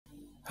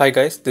Hi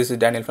guys, this is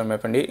Daniel from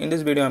FND. In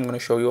this video, I'm going to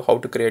show you how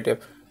to create a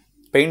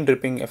paint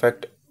dripping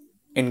effect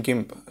in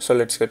GIMP. So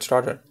let's get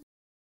started.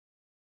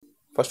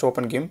 First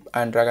open GIMP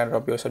and drag and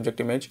drop your subject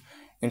image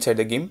inside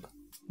the GIMP.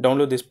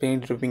 Download this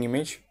paint dripping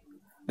image.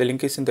 The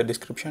link is in the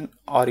description,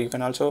 or you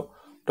can also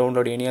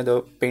download any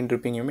other paint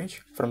dripping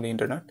image from the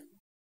internet.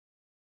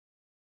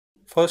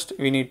 First,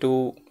 we need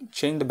to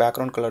change the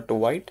background color to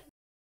white.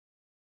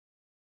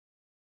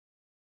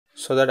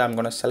 So that I'm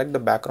going to select the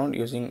background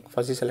using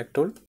fuzzy select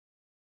tool.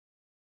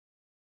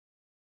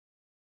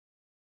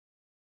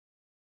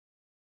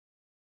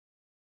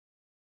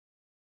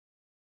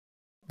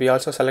 We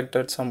also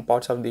selected some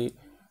parts of the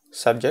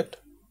subject,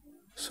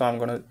 so I'm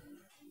going to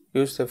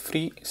use the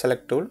free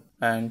select tool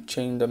and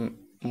change the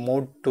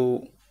mode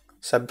to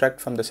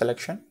subtract from the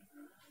selection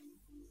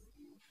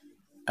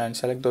and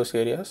select those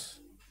areas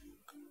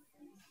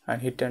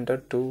and hit enter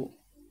to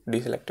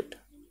deselect it.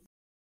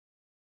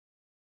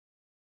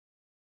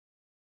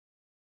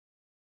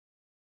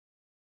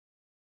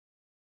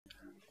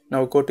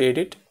 Now go to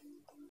edit,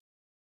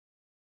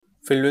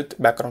 fill with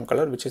background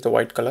color, which is the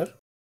white color,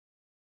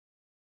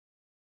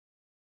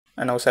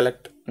 and now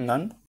select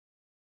none.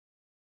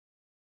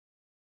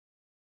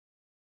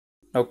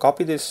 Now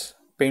copy this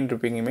paint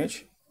dripping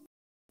image,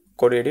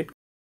 go to edit,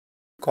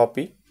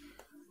 copy,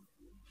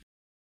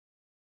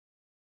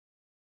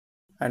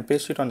 and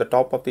paste it on the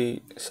top of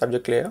the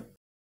subject layer.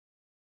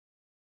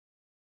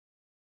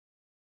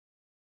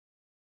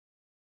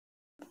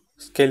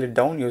 Scale it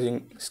down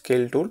using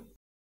scale tool.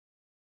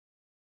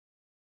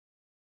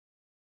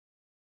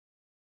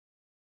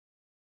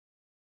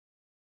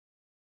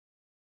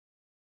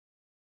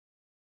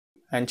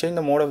 And change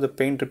the mode of the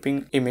paint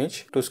dripping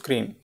image to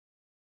screen.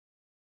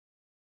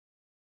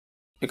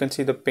 You can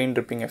see the paint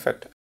dripping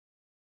effect.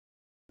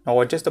 Now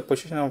adjust the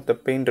position of the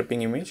paint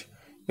dripping image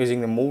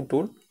using the move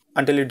tool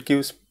until it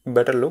gives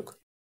better look.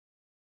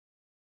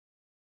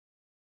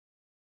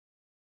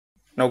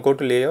 Now go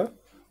to layer,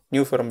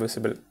 new from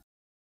visible.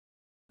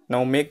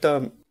 Now make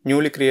the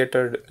newly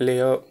created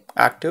layer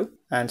active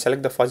and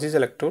select the fuzzy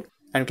select tool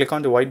and click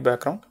on the white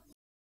background.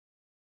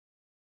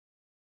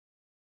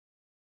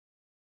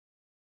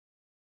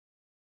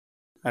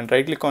 And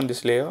right click on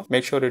this layer,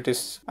 make sure it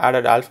is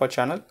added alpha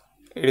channel.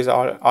 It is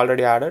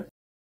already added.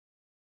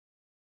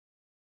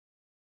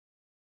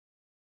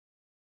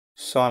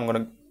 So I'm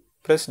going to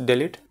press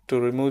delete to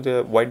remove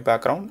the white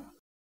background.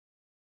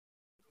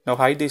 Now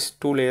hide these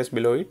two layers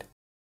below it.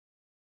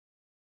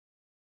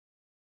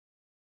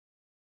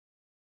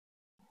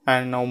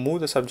 And now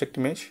move the subject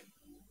image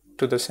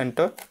to the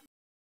center.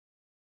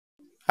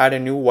 Add a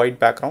new white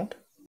background.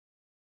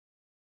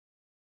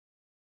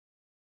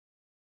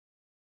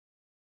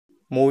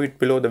 Move it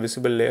below the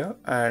visible layer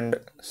and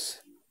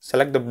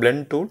select the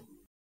blend tool.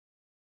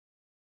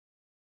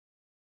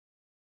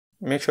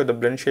 Make sure the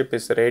blend shape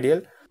is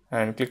radial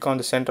and click on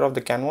the center of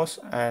the canvas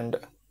and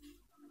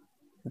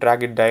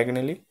drag it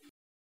diagonally.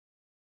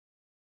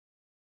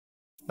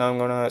 Now I'm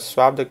going to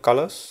swap the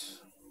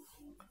colors.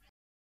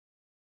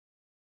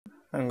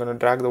 I'm going to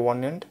drag the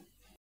one end.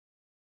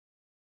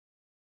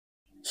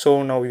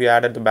 So now we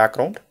added the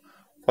background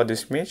for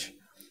this image,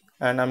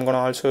 and I'm going to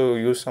also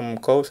use some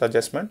curves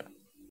adjustment.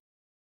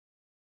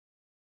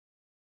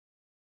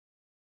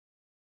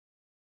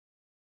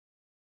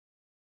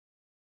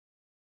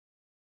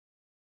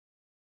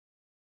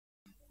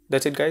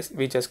 That's it guys,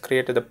 we just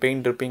created the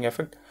paint dripping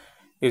effect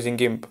using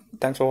GIMP.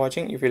 Thanks for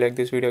watching. If you like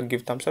this video,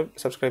 give thumbs up,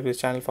 subscribe to this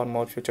channel for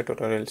more future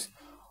tutorials.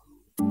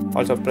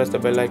 Also press the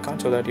bell icon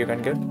so that you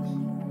can get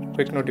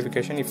quick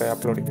notification if I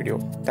upload a video.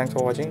 Thanks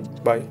for watching.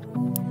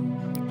 Bye.